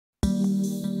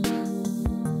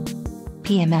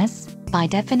PMS, by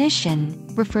definition,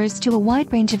 refers to a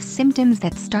wide range of symptoms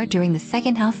that start during the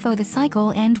second half of the cycle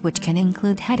and which can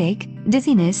include headache,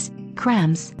 dizziness,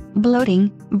 cramps, bloating,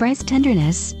 breast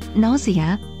tenderness,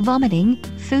 nausea, vomiting,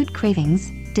 food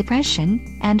cravings,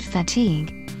 depression, and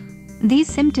fatigue. These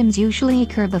symptoms usually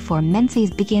occur before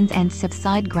menses begins and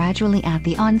subside gradually at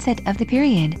the onset of the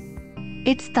period.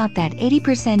 It's thought that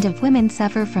 80% of women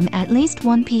suffer from at least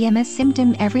one PMS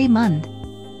symptom every month.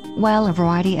 While a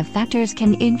variety of factors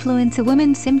can influence a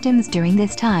woman's symptoms during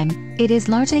this time, it is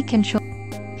largely controlled.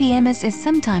 PMS is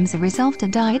sometimes a result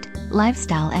of diet,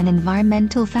 lifestyle, and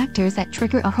environmental factors that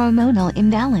trigger a hormonal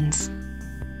imbalance.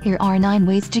 Here are 9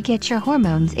 ways to get your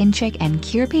hormones in check and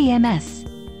cure PMS.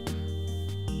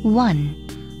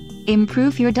 1.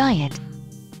 Improve your diet.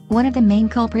 One of the main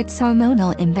culprits of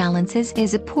hormonal imbalances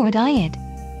is a poor diet.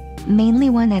 Mainly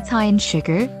one that's high in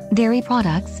sugar, dairy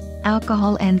products,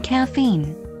 alcohol, and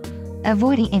caffeine.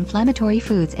 Avoiding inflammatory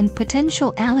foods and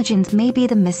potential allergens may be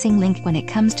the missing link when it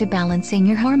comes to balancing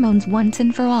your hormones once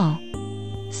and for all.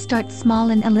 Start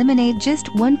small and eliminate just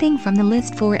one thing from the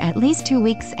list for at least 2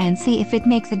 weeks and see if it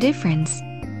makes a difference.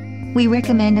 We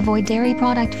recommend avoid dairy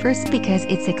product first because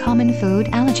it's a common food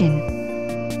allergen.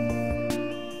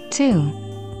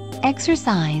 2.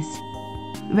 Exercise.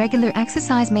 Regular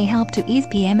exercise may help to ease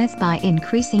PMS by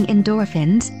increasing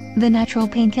endorphins, the natural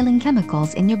pain-killing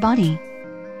chemicals in your body.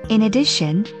 In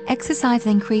addition, exercise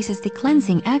increases the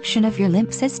cleansing action of your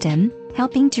lymph system,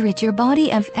 helping to rid your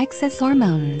body of excess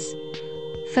hormones.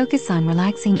 Focus on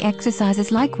relaxing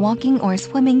exercises like walking or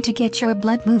swimming to get your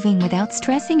blood moving without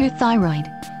stressing your thyroid.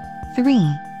 3.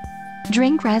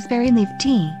 Drink raspberry leaf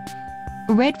tea.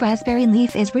 Red raspberry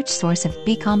leaf is a rich source of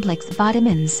B-complex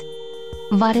vitamins.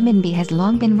 Vitamin B has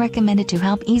long been recommended to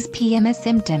help ease PMS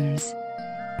symptoms.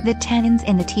 The tannins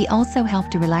in the tea also help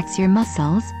to relax your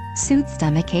muscles, soothe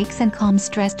stomach aches, and calm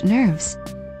stressed nerves.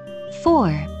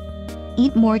 4.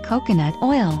 Eat more coconut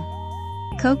oil.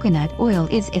 Coconut oil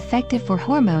is effective for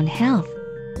hormone health.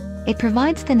 It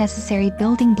provides the necessary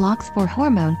building blocks for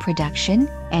hormone production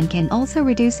and can also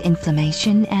reduce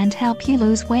inflammation and help you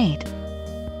lose weight.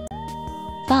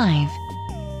 5.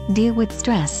 Deal with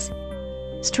stress.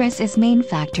 Stress is main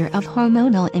factor of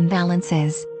hormonal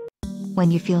imbalances.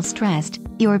 When you feel stressed,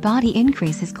 your body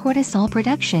increases cortisol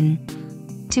production.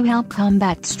 To help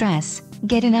combat stress,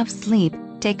 get enough sleep,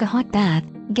 take a hot bath,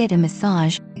 get a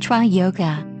massage, try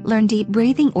yoga, learn deep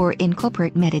breathing, or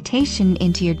incorporate meditation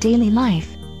into your daily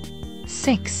life.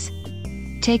 6.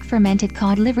 Take fermented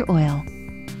cod liver oil.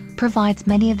 Provides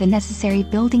many of the necessary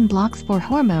building blocks for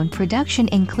hormone production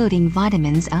including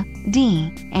vitamins A,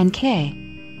 D, and K.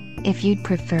 If you'd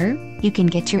prefer, you can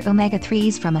get your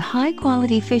omega-3s from a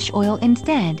high-quality fish oil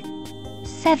instead.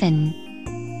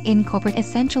 7. Incorporate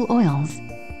essential oils.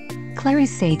 Clary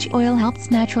sage oil helps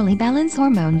naturally balance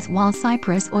hormones while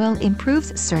cypress oil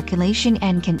improves circulation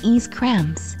and can ease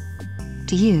cramps.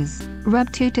 To use,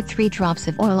 rub 2 to 3 drops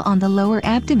of oil on the lower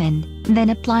abdomen, then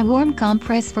apply warm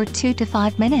compress for 2 to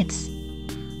 5 minutes.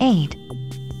 8.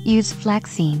 Use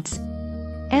flax seeds.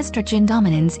 Estrogen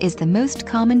dominance is the most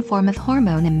common form of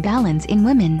hormone imbalance in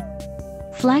women.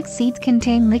 Flax seeds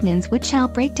contain lignans which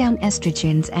help break down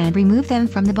estrogens and remove them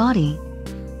from the body.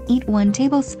 Eat 1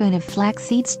 tablespoon of flax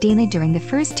seeds daily during the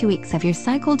first 2 weeks of your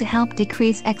cycle to help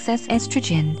decrease excess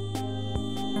estrogen.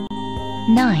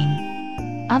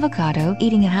 9. Avocado.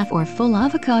 Eating a half or full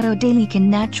avocado daily can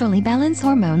naturally balance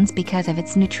hormones because of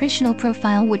its nutritional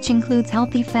profile, which includes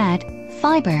healthy fat,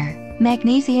 fiber,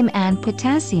 magnesium, and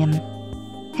potassium.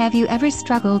 Have you ever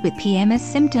struggled with PMS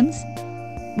symptoms?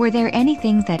 Were there any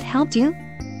things that helped you?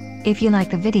 If you like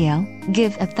the video,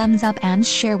 give a thumbs up and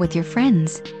share with your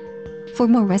friends. For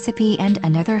more recipe and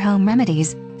another home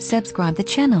remedies, subscribe the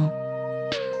channel.